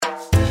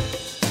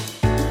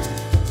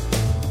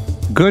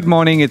Good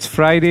morning. It's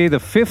Friday, the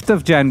 5th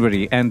of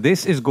January, and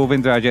this is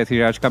Govindraj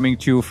Ethiraj coming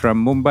to you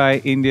from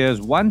Mumbai,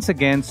 India's once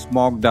again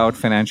smogged out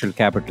financial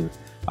capital.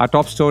 Our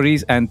top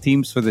stories and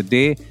themes for the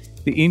day: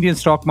 the Indian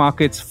stock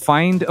markets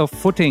find a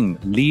footing,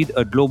 lead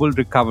a global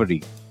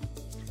recovery.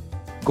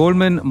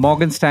 Goldman,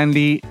 Morgan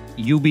Stanley,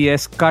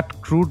 UBS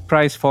cut crude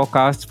price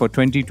forecasts for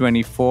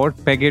 2024,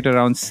 peg it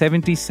around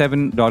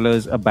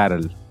 $77 a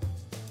barrel.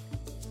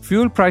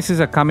 Fuel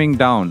prices are coming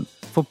down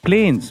for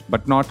planes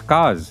but not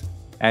cars,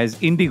 as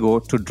Indigo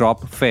to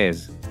drop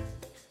fares.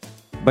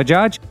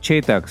 Bajaj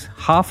Chetak's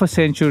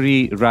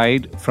half-a-century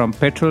ride from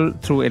petrol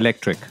through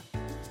electric.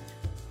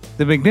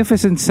 The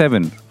Magnificent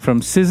Seven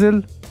from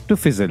sizzle to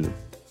fizzle.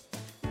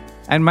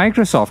 And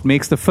Microsoft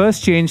makes the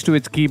first change to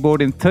its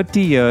keyboard in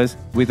 30 years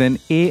with an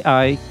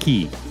AI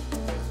key.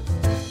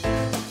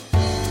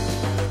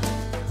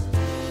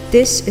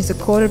 This is a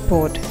core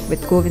report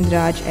with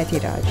Govindraj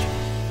Ethiraj.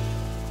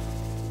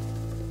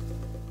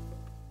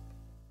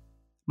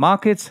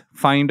 Markets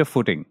find a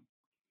footing.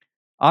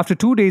 After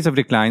 2 days of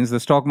declines, the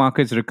stock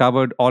markets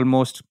recovered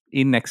almost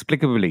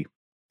inexplicably.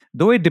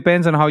 Though it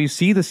depends on how you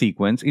see the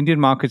sequence, Indian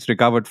markets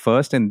recovered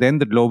first and then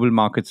the global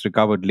markets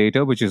recovered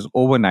later, which is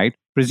overnight,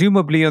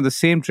 presumably on the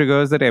same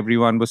triggers that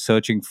everyone was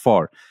searching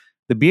for.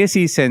 The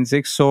BSE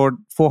Sensex soared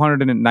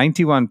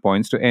 491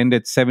 points to end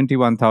at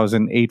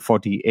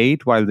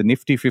 71,848, while the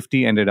Nifty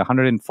 50 ended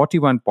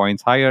 141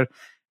 points higher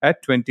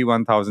at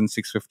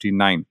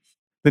 21,659.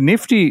 The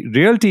Nifty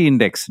Realty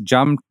Index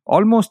jumped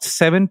almost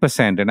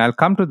 7%, and I'll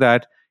come to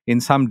that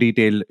in some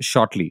detail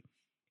shortly.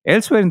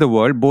 Elsewhere in the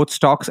world, both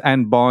stocks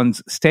and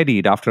bonds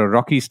steadied after a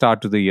rocky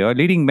start to the year,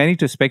 leading many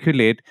to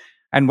speculate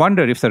and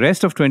wonder if the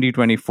rest of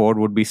 2024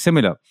 would be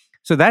similar.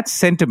 So that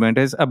sentiment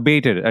has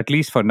abated, at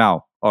least for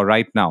now, or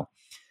right now.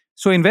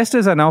 So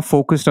investors are now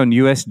focused on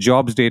US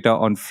jobs data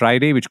on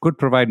Friday, which could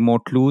provide more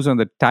clues on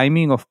the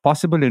timing of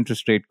possible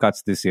interest rate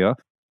cuts this year.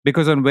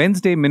 Because on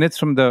Wednesday, minutes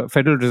from the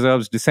Federal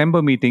Reserve's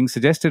December meeting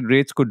suggested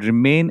rates could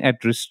remain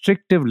at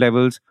restrictive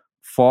levels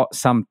for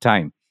some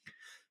time.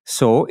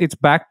 So it's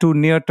back to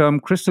near-term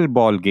crystal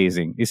ball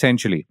gazing,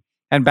 essentially.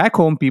 And back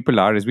home, people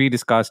are, as we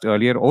discussed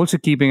earlier, also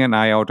keeping an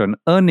eye out on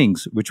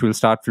earnings, which will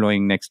start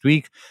flowing next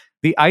week.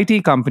 The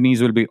IT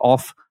companies will be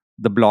off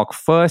the block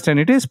first, and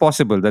it is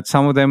possible that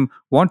some of them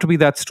want to be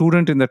that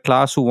student in the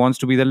class who wants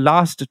to be the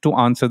last to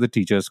answer the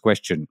teacher's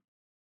question.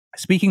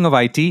 Speaking of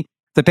IT,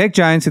 the tech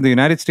giants in the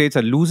United States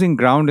are losing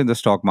ground in the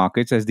stock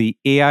markets as the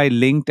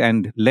AI-linked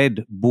and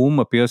led boom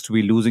appears to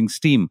be losing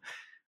steam.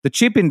 The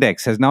chip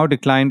index has now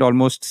declined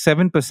almost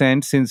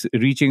 7% since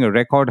reaching a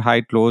record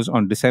high close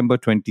on December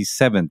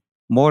 27th.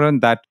 More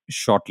on that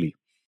shortly.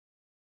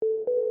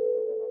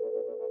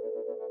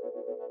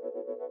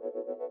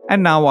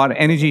 And now our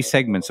energy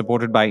segment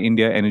supported by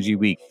India Energy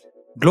Week.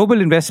 Global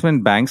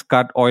investment banks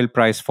cut oil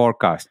price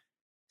forecast.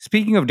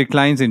 Speaking of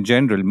declines in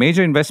general,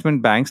 major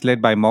investment banks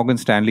led by Morgan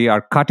Stanley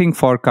are cutting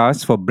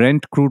forecasts for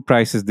Brent crude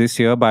prices this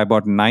year by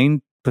about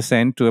 9%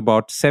 to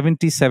about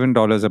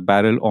 $77 a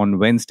barrel on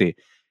Wednesday.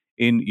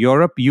 In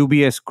Europe,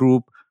 UBS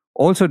Group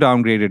also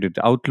downgraded its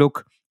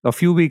outlook a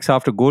few weeks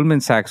after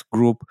Goldman Sachs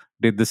Group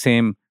did the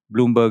same,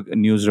 Bloomberg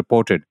News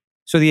reported.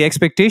 So the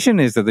expectation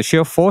is that the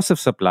sheer force of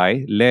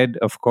supply, led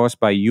of course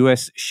by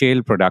US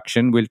shale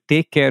production, will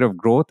take care of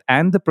growth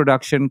and the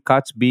production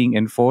cuts being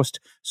enforced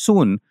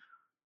soon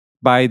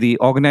by the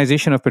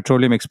Organization of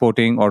Petroleum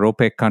Exporting or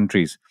OPEC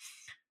countries.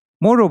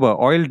 Moreover,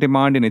 oil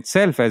demand in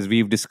itself, as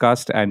we've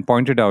discussed and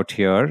pointed out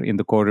here in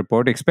the core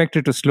report,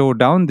 expected to slow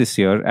down this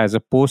year as a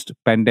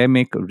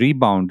post-pandemic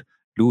rebound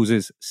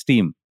loses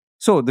steam.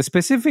 So the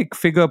specific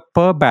figure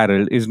per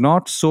barrel is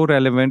not so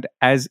relevant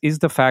as is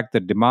the fact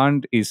that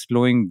demand is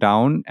slowing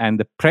down and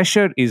the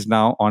pressure is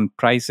now on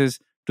prices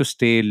to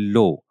stay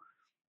low.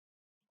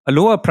 A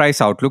lower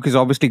price outlook is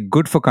obviously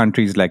good for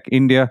countries like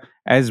India,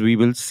 as we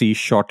will see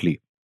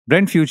shortly.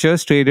 Brent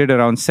futures traded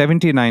around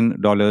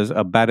 $79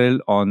 a barrel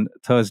on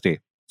Thursday.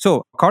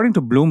 So, according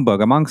to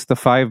Bloomberg, amongst the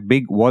 5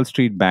 big Wall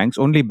Street banks,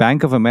 only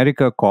Bank of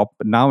America Corp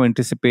now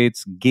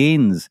anticipates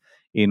gains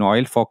in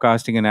oil,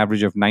 forecasting an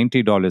average of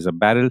 $90 a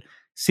barrel.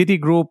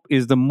 Citigroup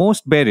is the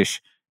most bearish,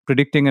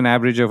 predicting an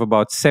average of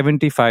about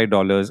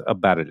 $75 a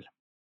barrel.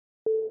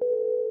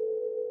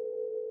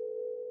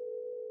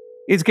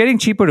 It's getting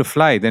cheaper to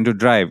fly than to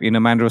drive, in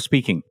a manner of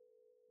speaking.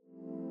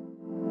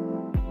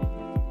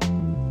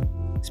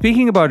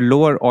 Speaking about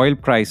lower oil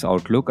price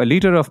outlook, a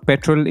litre of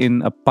petrol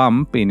in a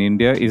pump in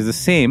India is the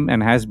same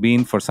and has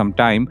been for some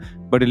time,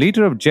 but a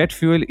litre of jet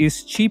fuel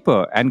is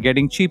cheaper and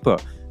getting cheaper.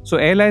 So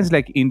airlines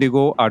like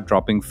Indigo are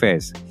dropping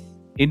fares.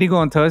 Indigo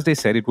on Thursday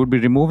said it would be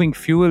removing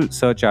fuel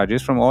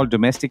surcharges from all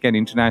domestic and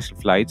international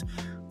flights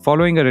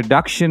following a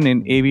reduction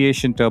in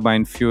aviation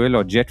turbine fuel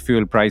or jet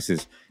fuel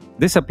prices.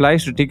 This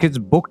applies to tickets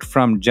booked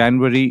from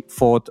January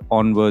 4th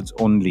onwards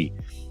only.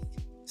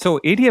 So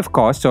ATF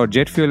costs or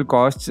jet fuel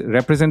costs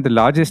represent the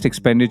largest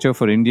expenditure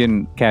for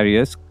Indian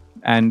carriers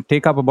and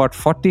take up about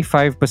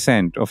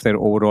 45% of their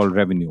overall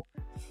revenue.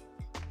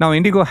 Now,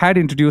 Indigo had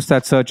introduced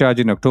that surcharge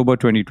in October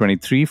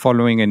 2023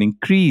 following an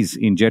increase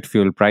in jet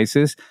fuel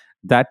prices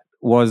that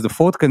was the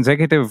fourth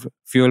consecutive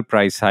fuel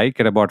price hike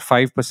at about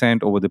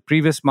 5% over the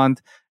previous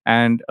month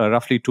and a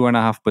roughly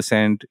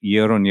 2.5%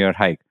 year on year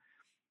hike.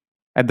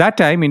 At that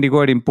time, Indigo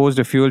had imposed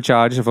a fuel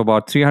charge of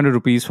about 300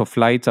 rupees for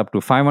flights up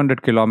to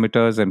 500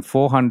 kilometers and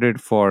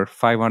 400 for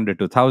 500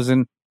 to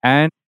 1000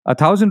 and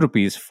 1000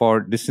 rupees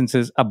for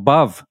distances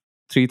above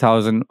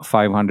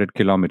 3500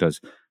 kilometers.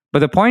 But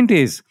the point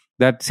is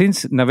that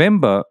since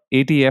November,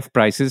 ATF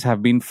prices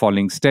have been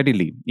falling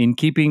steadily in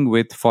keeping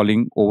with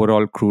falling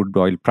overall crude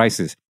oil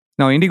prices.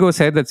 Now, Indigo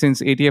said that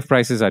since ATF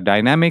prices are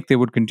dynamic, they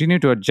would continue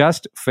to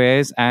adjust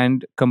fares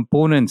and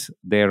components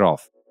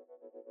thereof.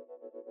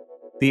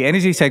 The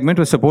energy segment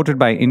was supported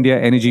by India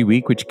Energy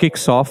Week, which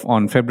kicks off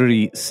on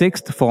February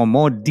 6th. For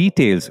more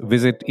details,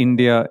 visit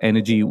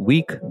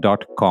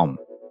indiaenergyweek.com.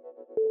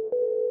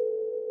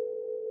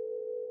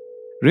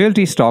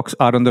 Realty stocks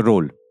are on the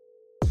roll.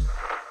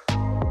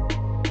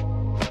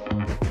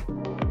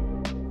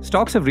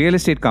 Stocks of real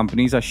estate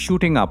companies are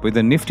shooting up, with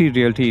the Nifty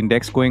Realty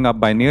Index going up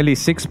by nearly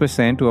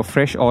 6% to a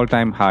fresh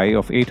all-time high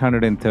of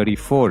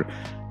 834.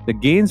 The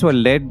gains were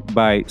led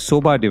by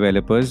Sobha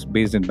Developers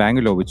based in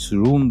Bangalore, which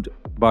zoomed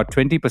about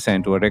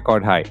 20% to a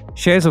record high.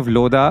 Shares of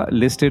Lodha,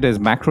 listed as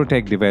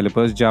Macrotech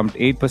Developers, jumped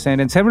 8%,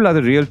 and several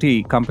other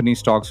realty company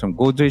stocks from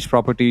Godrej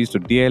Properties to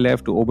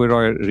DLF to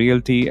Oberoi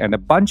Realty and a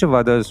bunch of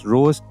others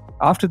rose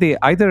after they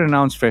either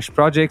announced fresh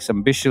projects,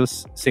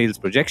 ambitious sales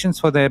projections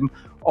for them,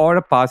 or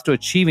a path to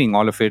achieving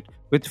all of it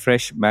with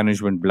fresh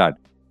management blood.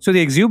 So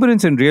the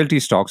exuberance in realty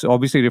stocks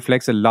obviously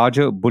reflects a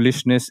larger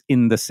bullishness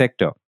in the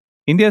sector.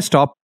 India's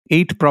top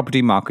 8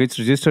 property markets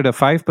registered a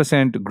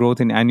 5%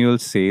 growth in annual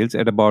sales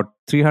at about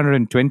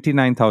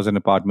 329,000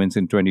 apartments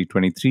in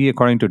 2023,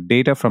 according to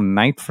data from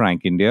Knight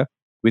Frank India,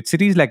 with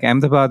cities like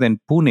Ahmedabad and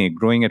Pune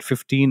growing at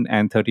 15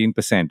 and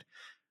 13%.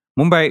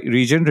 Mumbai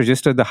region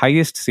registered the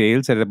highest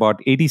sales at about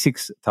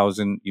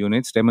 86,000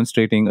 units,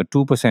 demonstrating a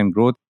 2%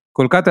 growth.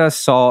 Kolkata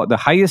saw the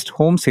highest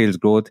home sales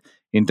growth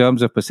in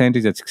terms of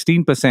percentage at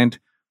 16%,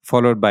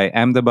 followed by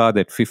Ahmedabad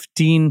at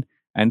 15%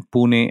 and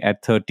Pune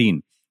at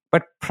 13%.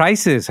 But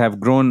prices have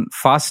grown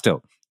faster.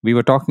 We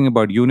were talking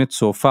about units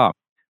so far.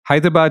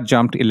 Hyderabad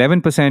jumped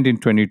 11% in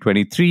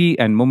 2023,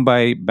 and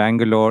Mumbai,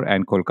 Bangalore,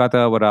 and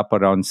Kolkata were up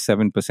around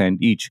 7%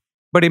 each.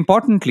 But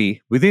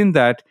importantly, within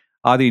that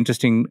are the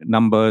interesting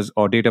numbers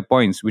or data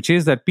points, which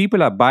is that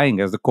people are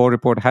buying, as the core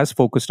report has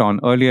focused on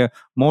earlier,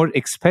 more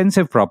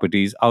expensive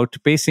properties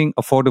outpacing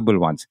affordable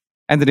ones.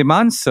 And the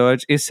demand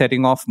surge is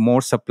setting off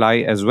more supply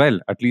as well,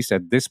 at least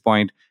at this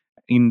point,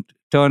 in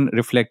turn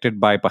reflected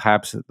by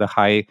perhaps the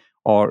high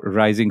or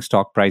rising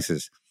stock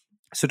prices.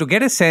 So to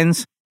get a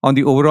sense on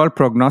the overall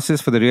prognosis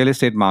for the real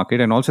estate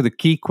market and also the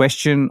key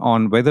question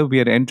on whether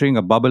we are entering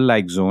a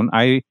bubble-like zone,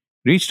 I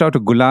reached out to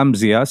Ghulam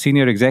Zia,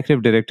 Senior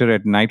Executive Director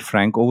at Knight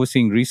Frank,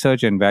 overseeing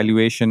research and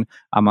valuation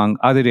among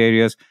other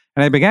areas.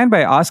 And I began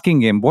by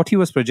asking him what he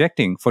was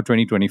projecting for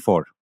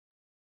 2024.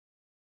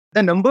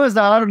 The numbers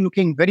are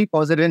looking very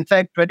positive. In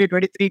fact,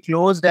 2023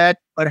 closed at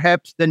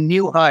perhaps the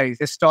new highs,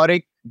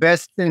 historic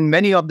best in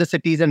many of the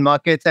cities and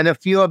markets, and a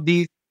few of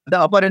the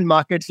upper end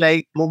markets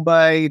like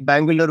Mumbai,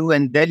 Bangalore,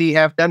 and Delhi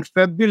have done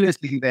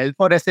fabulously well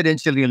for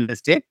residential real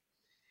estate.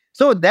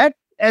 So that,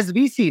 as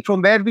we see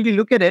from where we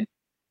look at it,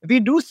 we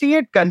do see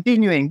it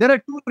continuing. There are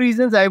two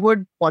reasons I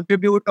would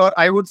contribute, or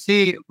I would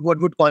say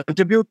what would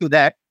contribute to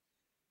that.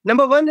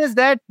 Number one is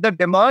that the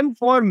demand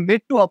for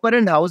mid to upper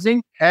end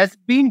housing has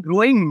been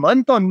growing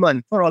month on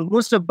month for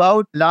almost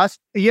about last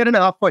year and a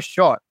half for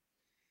sure.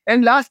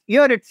 And last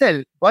year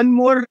itself, one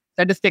more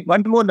statistic,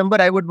 one more number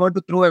I would want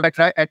to throw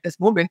at this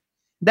moment,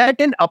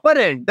 that in upper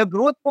end, the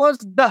growth was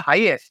the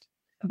highest.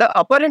 The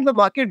upper end of the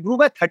market grew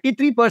by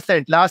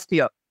 33% last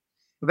year.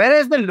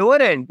 Whereas the lower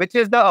end, which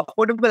is the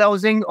affordable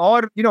housing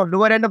or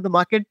lower end of the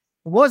market,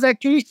 was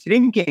actually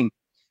shrinking.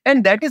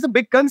 And that is a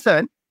big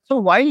concern. So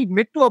while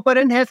mid to upper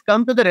end has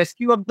come to the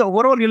rescue of the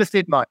overall real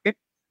estate market,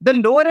 the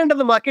lower end of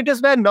the market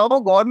is where now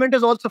government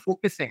is also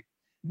focusing.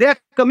 They are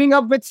coming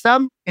up with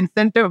some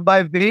incentive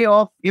by way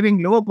of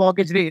giving lower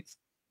mortgage rates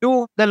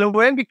to the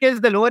lower end,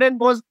 because the lower end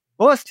was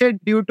bursted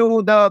due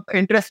to the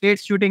interest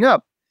rates shooting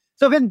up.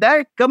 So with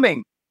that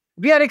coming,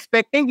 we are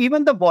expecting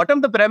even the bottom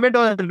of the pyramid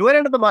or the lower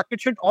end of the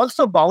market should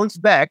also bounce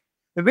back,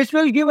 which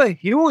will give a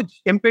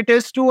huge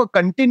impetus to a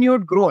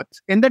continued growth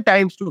in the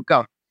times to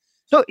come.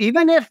 So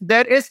even if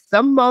there is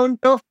some amount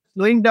of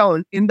slowing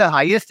down in the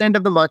highest end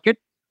of the market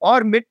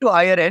or mid to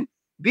higher end,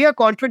 we are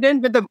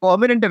confident with the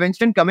government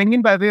intervention coming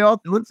in by way of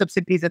loan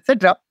subsidies,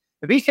 etc.,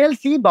 we shall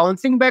see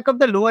bouncing back of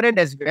the lower end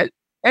as well.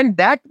 And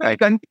that will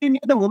continue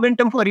the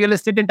momentum for real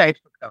estate in times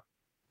to come.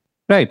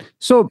 Right.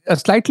 So a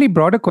slightly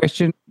broader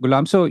question,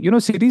 Ghulam. So,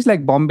 cities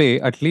like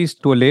Bombay, at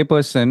least to a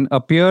layperson,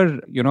 appear,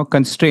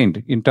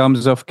 constrained in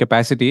terms of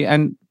capacity,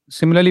 and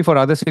similarly for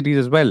other cities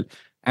as well.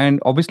 And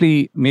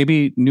obviously,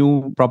 maybe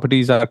new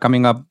properties are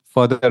coming up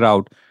further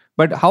out.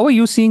 But how are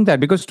you seeing that?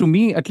 Because to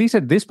me, at least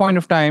at this point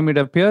of time, it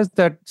appears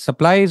that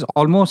supply is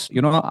almost,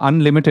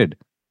 unlimited.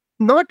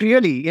 Not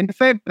really. In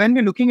fact, when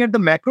we're looking at the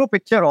macro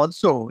picture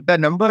also, the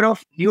number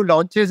of new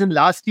launches in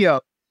last year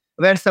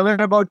were somewhere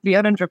about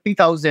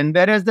 350,000,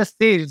 whereas the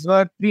sales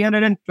were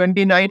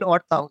 329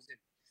 odd thousand.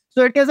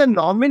 So it is a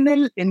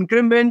nominal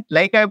increment.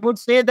 Like I would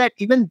say that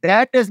even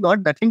that is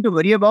not nothing to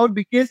worry about,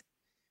 because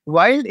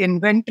while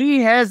inventory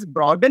has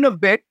broadened a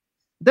bit,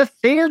 the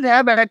sales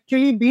have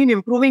actually been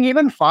improving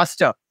even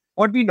faster.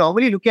 What we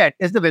normally look at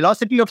is the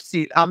velocity of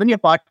sale. How many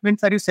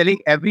apartments are you selling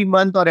every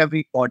month or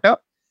every quarter?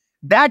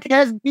 That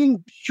has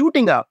been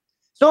shooting up.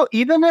 So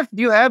even if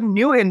you have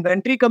new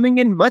inventory coming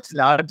in, much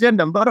larger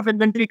number of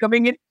inventory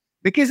coming in,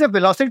 because the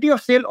velocity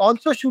of sale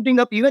also shooting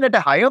up even at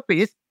a higher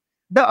pace,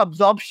 the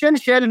absorption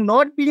shall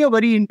not be a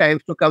worry in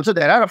times to come. So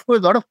there are, of course,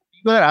 a lot of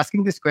people are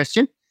asking this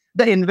question,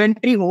 the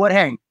inventory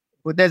overhang.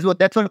 That's what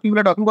people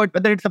are talking about,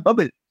 whether it's a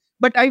bubble.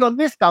 But I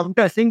always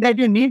counter saying that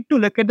you need to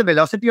look at the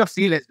velocity of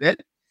sale as well.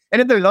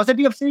 And if the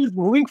velocity of sale is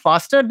moving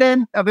faster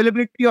than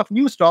availability of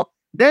new stock,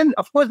 then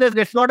of course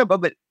there's not a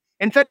bubble.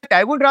 In fact,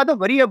 I would rather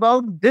worry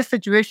about this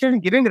situation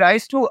giving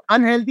rise to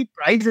unhealthy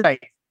price rise.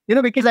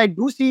 Because I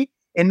do see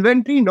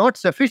inventory not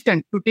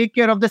sufficient to take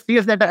care of the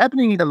sales that are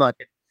happening in the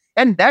market.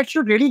 And that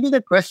should really be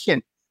the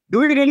question. Do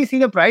we really see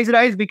the price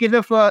rise because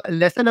of a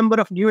lesser number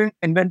of new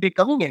inventory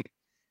coming in?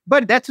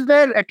 But that's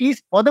where, at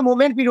least for the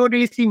moment, we don't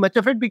really see much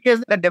of it,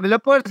 because the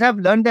developers have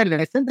learned their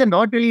lessons and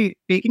not really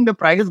taking the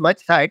prices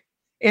much high.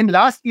 In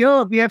last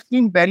year, we have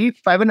seen barely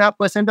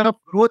 5.5% of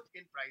growth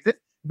in prices,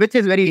 which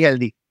is very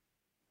healthy.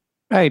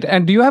 Right.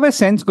 And do you have a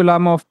sense,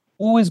 Ghulam, of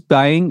who is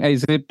buying?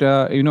 Is it,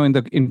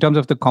 in terms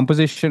of the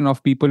composition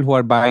of people who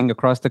are buying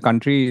across the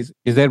country,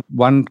 is there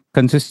one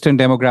consistent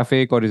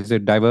demographic, or is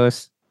it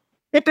diverse?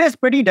 It is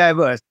pretty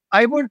diverse.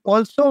 I would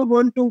also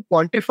want to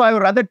quantify,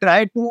 or rather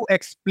try to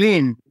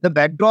explain the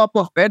backdrop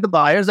of where the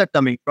buyers are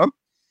coming from.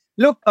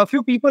 Look, a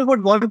few people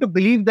would want to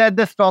believe that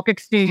the stock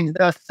exchange,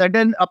 the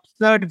sudden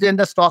upsurge in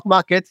the stock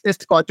markets, is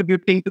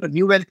contributing to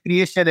new wealth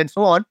creation and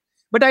so on.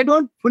 But I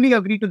don't fully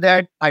agree to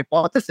that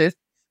hypothesis,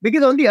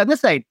 because on the other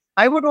side,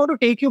 I would want to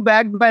take you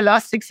back by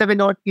last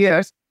 6-7 odd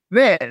years,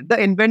 where the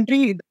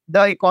inventory,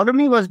 the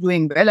economy was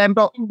doing well. I'm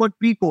talking about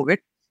pre-COVID.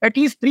 At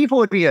least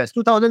 3-4 years,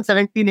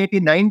 2017,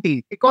 18,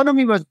 19,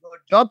 economy was good.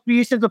 Job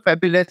creations were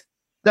fabulous.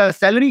 The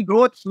salary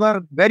growths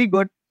were very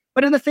good.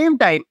 But at the same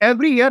time,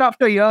 every year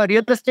after year,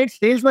 real estate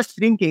sales were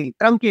shrinking,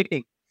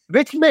 truncating,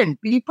 which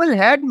meant people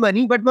had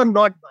money but were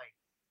not buying.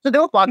 So they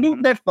were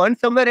parking their fund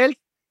somewhere else.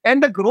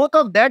 And the growth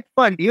of that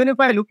fund, even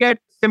if I look at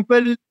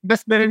simple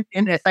investment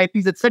in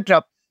SIPs,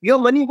 etc., your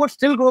money would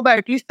still grow by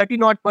at least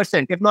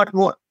 30%, if not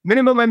more.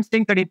 Minimum, I'm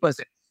saying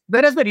 30%.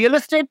 Whereas the real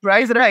estate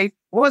price rise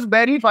was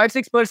barely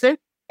 5-6%.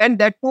 And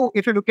that too,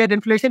 if you look at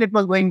inflation, it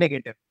was going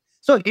negative.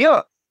 So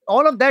here,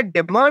 all of that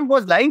demand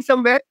was lying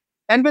somewhere.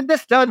 And with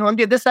this turn on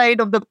the other side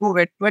of the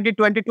COVID,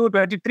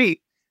 2022-23,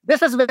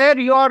 this is where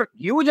your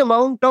huge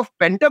amount of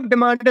pent-up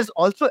demand is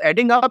also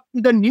adding up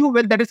to the new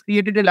wealth that is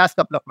created in the last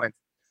couple of months.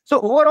 So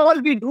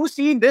overall, we do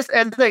see this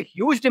as a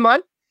huge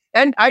demand.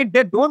 And I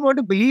don't want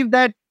to believe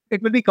that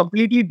it will be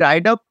completely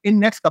dried up in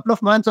next couple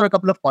of months or a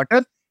couple of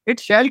quarters.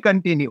 It shall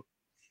continue.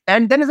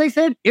 And then, as I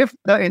said, if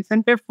the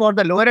incentive for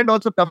the lower end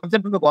also comes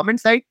in from the government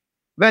side,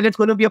 well, it's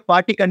going to be a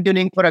party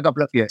continuing for a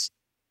couple of years.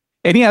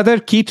 Any other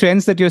key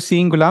trends that you're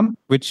seeing, Ghulam,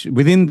 which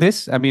within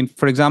this, I mean,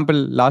 for example,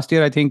 last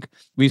year, I think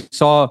we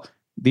saw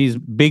these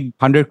big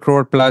 100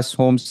 crore plus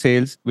home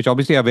sales, which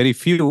obviously are very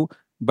few,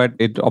 but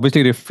it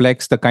obviously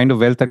reflects the kind of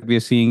wealth that we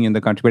are seeing in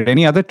the country. But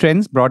any other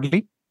trends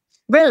broadly?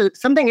 Well,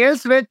 something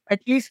else which at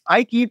least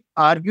I keep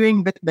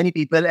arguing with many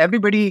people,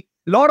 a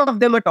lot of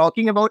them are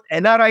talking about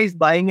NRIs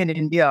buying in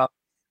India.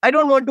 I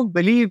don't want to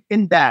believe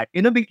in that,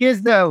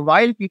 because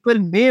while people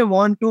may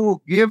want to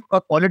give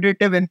a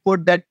qualitative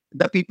input that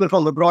the people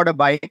from abroad are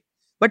buying,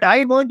 but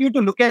I want you to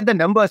look at the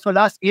numbers for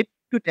last 8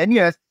 to 10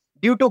 years.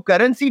 Due to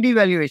currency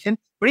devaluation,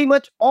 pretty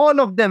much all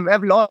of them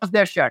have lost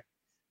their shot.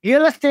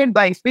 Real estate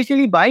buying,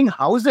 especially buying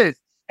houses,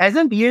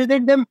 hasn't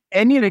yielded them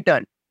any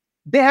return.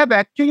 They have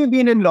actually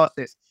been in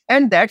losses.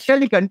 And that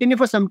shall continue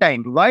for some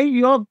time. While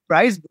your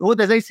price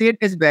growth, as I said,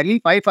 is barely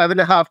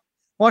 5.5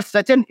 for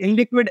such an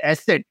illiquid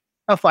asset,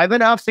 a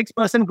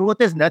 5.5-6%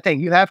 growth is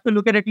nothing. You have to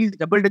look at least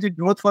double-digit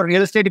growth for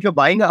real estate if you're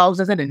buying a house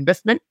as an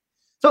investment.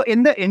 So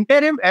in the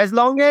interim, as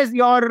long as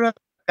your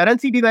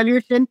currency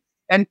devaluation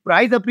and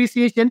price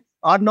appreciation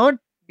are not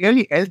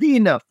really healthy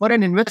enough for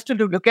an investor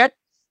to look at,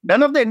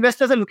 none of the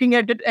investors are looking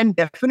at it, and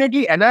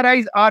definitely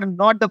NRIs are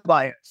not the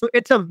buyer. So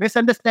it's a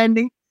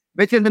misunderstanding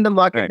which is in the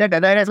market, right,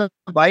 that NRIs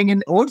are buying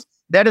in odes.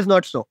 That is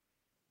not so.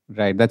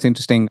 Right. That's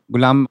interesting.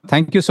 Ghulam,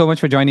 thank you so much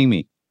for joining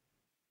me.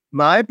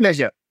 My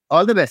pleasure.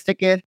 All the best. Take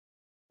care.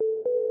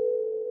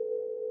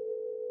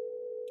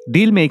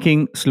 Deal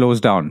making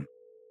slows down.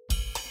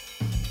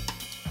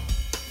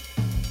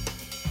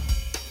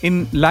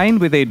 In line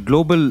with a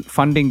global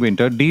funding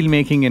winter, deal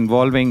making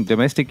involving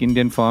domestic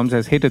Indian firms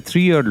has hit a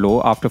 3-year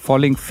low after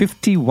falling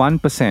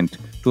 51%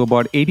 to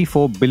about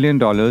 $84 billion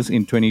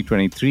in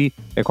 2023,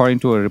 according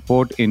to a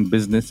report in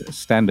Business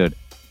Standard.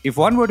 If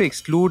one were to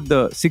exclude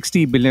the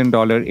 $60 billion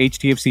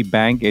HDFC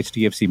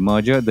Bank-HDFC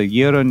merger, the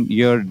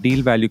year-on-year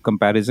deal value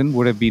comparison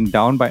would have been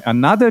down by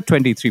another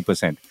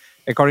 23%.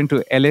 According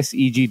to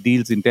LSEG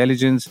Deals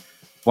Intelligence,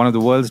 one of the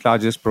world's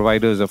largest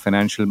providers of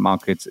financial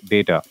markets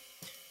data.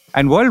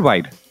 And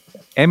worldwide,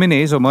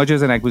 M&As or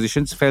mergers and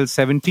acquisitions fell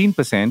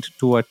 17%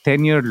 to a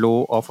 10-year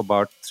low of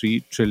about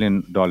 $3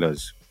 trillion.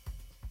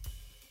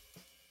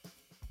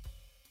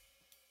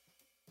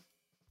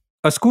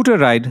 A scooter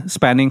ride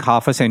spanning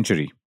half a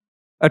century.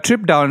 A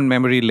trip down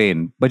memory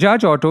lane.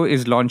 Bajaj Auto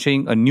is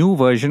launching a new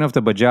version of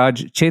the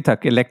Bajaj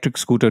Chetak electric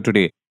scooter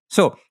today.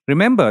 So,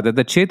 remember that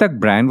the Chetak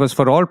brand was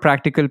for all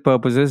practical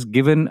purposes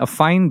given a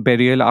fine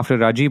burial after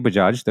Rajiv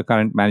Bajaj, the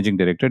current managing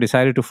director,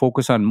 decided to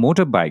focus on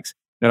motorbikes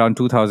around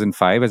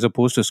 2005 as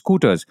opposed to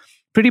scooters,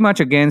 pretty much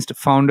against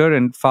founder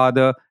and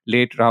father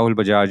late Rahul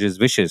Bajaj's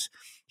wishes.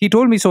 He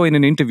told me so in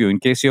an interview, in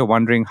case you're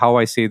wondering how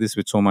I say this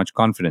with so much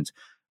confidence.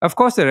 Of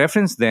course, the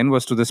reference then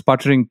was to the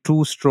sputtering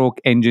two-stroke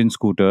engine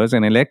scooters,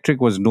 and electric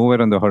was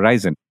nowhere on the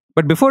horizon.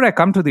 But before I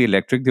come to the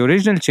electric, the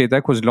original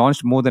Chetak was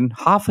launched more than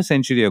half a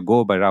century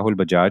ago by Rahul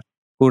Bajaj,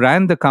 who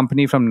ran the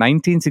company from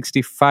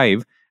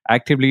 1965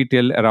 actively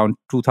till around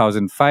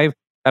 2005,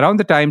 around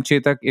the time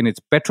Chetak in its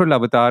petrol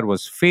avatar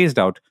was phased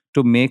out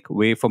to make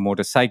way for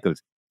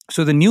motorcycles.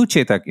 So the new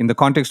Chetak, in the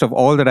context of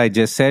all that I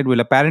just said, will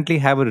apparently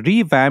have a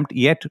revamped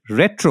yet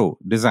retro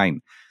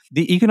design.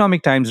 The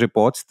Economic Times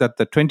reports that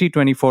the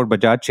 2024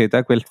 Bajaj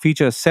Chetak will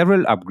feature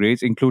several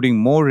upgrades, including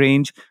more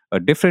range, a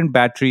different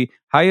battery,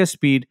 higher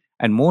speed,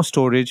 and more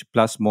storage,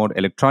 plus more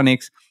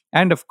electronics,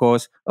 and of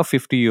course, a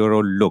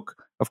 50-year-old look.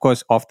 Of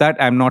course, of that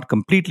I'm not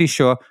completely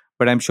sure,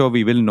 but I'm sure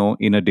we will know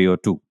in a day or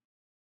two.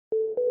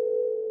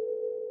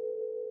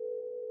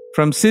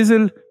 From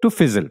sizzle to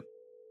fizzle.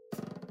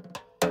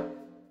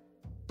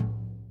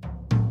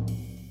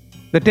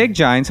 The tech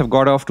giants have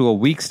got off to a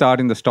weak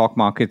start in the stock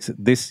markets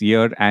this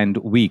year and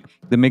week.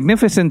 The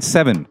Magnificent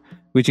Seven,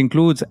 which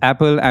includes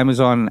Apple,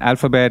 Amazon,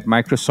 Alphabet,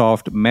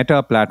 Microsoft,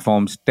 Meta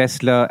platforms,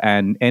 Tesla,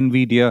 and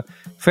Nvidia,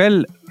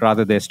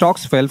 their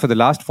stocks fell for the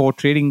last 4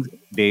 trading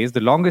days, the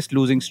longest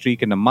losing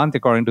streak in a month,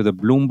 according to the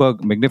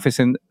Bloomberg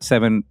Magnificent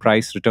Seven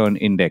Price Return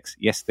Index.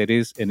 Yes, there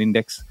is an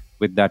index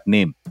with that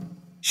name.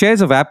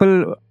 Shares of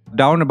Apple,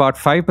 down about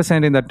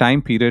 5% in that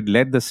time period,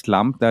 led the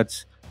slump.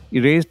 That's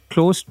raised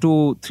close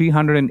to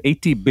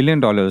 $380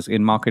 billion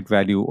in market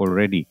value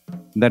already.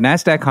 The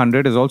Nasdaq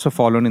 100 has also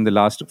fallen in the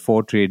last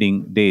 4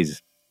 trading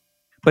days.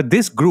 But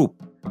this group,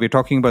 we're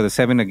talking about the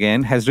 7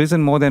 again, has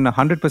risen more than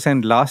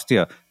 100% last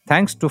year,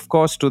 thanks to, of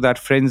course, to that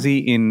frenzy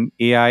in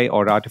AI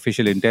or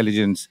artificial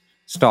intelligence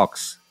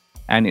stocks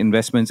and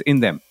investments in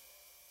them.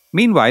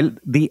 Meanwhile,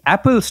 the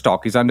Apple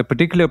stock is under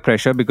particular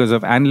pressure because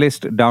of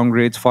analyst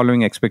downgrades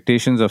following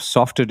expectations of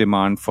softer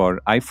demand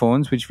for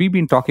iPhones, which we've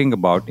been talking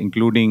about,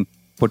 including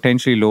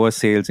potentially lower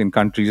sales in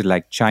countries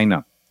like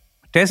China.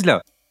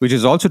 Tesla, which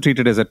is also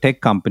treated as a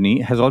tech company,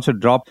 has also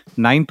dropped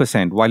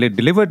 9%. While it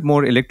delivered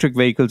more electric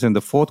vehicles in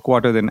the fourth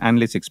quarter than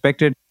analysts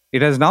expected,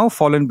 it has now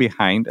fallen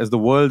behind as the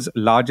world's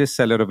largest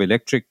seller of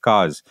electric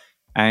cars,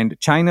 and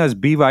China's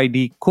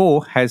BYD Co.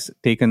 has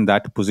taken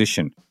that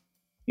position.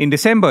 In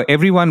December,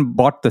 everyone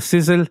bought the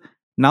sizzle.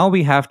 Now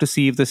we have to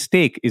see if the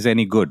steak is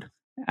any good,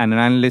 an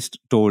analyst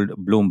told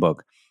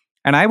Bloomberg.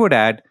 And I would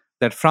add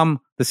that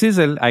from the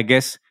sizzle, I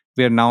guess,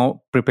 we are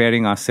now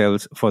preparing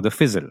ourselves for the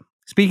fizzle.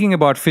 Speaking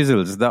about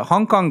fizzles, the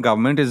Hong Kong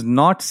government is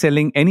not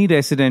selling any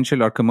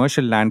residential or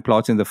commercial land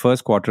plots in the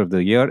first quarter of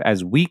the year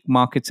as weak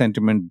market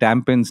sentiment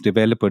dampens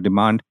developer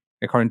demand,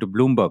 according to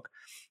Bloomberg.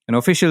 An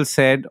official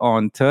said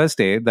on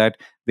Thursday that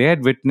they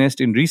had witnessed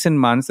in recent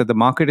months that the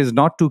market is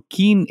not too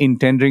keen in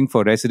tendering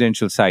for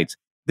residential sites.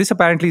 This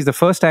apparently is the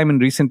first time in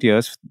recent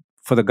years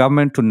for the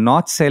government to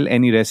not sell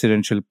any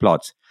residential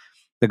plots.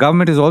 The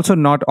government is also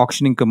not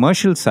auctioning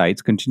commercial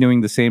sites,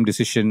 continuing the same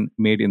decision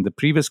made in the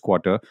previous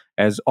quarter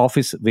as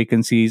office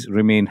vacancies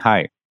remain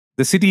high.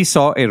 The city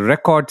saw a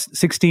record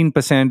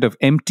 16% of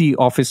empty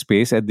office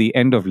space at the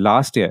end of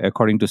last year,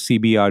 according to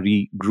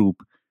CBRE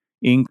Group,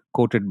 Inc.,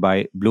 quoted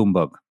by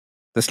Bloomberg.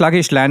 The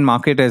sluggish land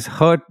market has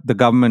hurt the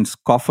government's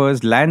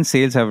coffers. Land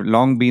sales have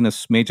long been a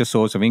major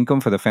source of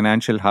income for the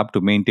financial hub to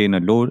maintain a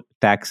low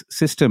tax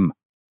system.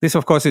 This,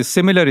 of course, is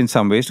similar in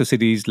some ways to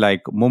cities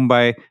like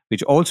Mumbai,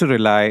 which also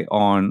rely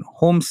on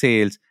home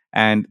sales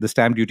and the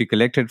stamp duty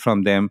collected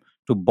from them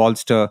to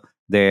bolster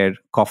their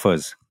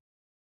coffers.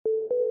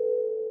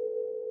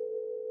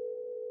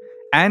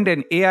 And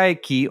an AI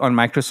key on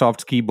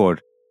Microsoft's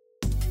keyboard.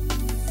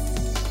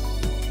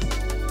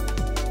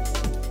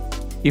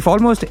 If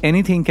almost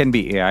anything can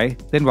be AI,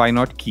 then why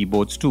not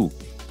keyboards too?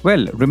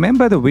 Well,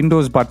 remember the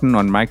Windows button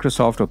on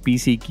Microsoft or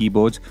PC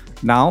keyboards?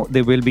 Now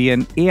there will be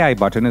an AI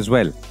button as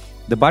well.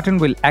 The button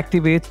will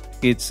activate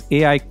its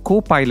AI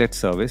Copilot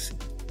service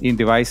in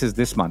devices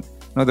this month.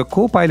 Now, the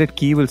Copilot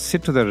key will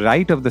sit to the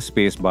right of the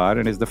spacebar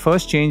and is the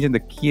first change in the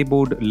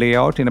keyboard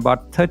layout in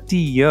about 30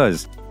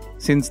 years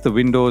since the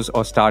Windows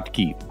or Start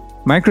key.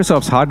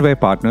 Microsoft's hardware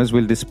partners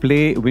will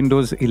display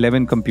Windows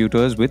 11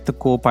 computers with the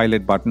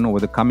Copilot button over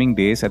the coming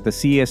days at the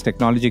CES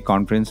Technology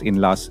Conference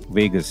in Las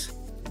Vegas.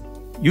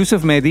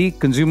 Yusuf Mehdi,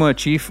 Consumer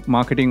Chief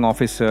Marketing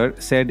Officer,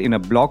 said in a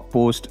blog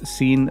post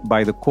seen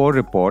by the Core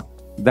Report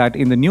that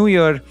in the new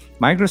year,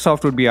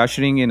 Microsoft would be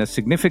ushering in a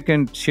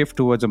significant shift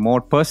towards a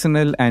more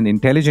personal and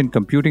intelligent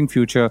computing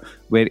future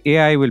where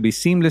AI will be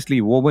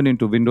seamlessly woven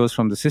into Windows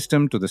from the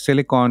system to the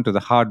silicon to the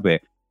hardware.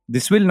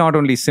 This will not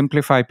only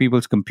simplify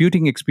people's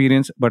computing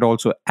experience but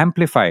also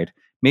amplify it,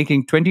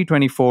 making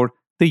 2024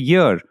 the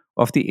year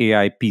of the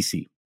AI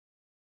PC.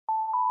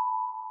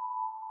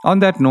 On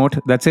that note,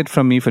 that's it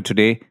from me for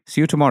today.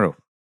 See you tomorrow.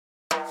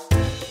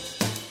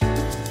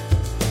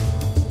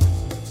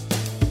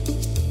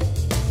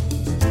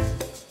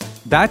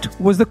 That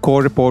was the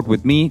Core Report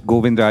with me,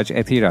 Govindraj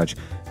Ethiraj.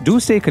 Do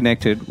stay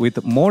connected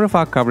with more of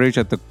our coverage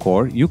at the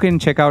Core. You can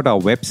check out our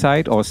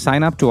website or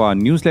sign up to our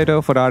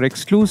newsletter for our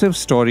exclusive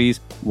stories,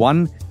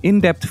 one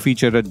in-depth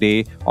feature a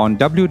day on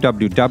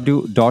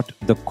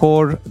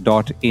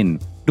www.thecore.in.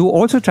 Do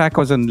also track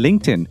us on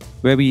LinkedIn,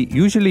 where we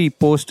usually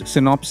post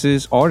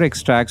synopses or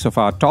extracts of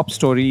our top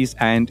stories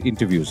and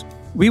interviews.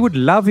 We would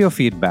love your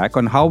feedback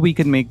on how we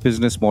can make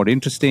business more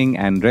interesting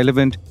and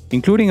relevant,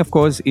 including, of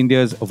course,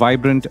 India's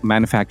vibrant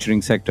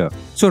manufacturing sector.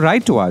 So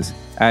write to us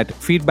at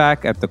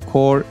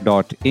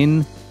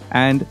feedback@thecore.in,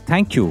 and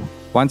thank you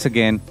once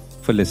again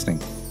for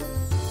listening.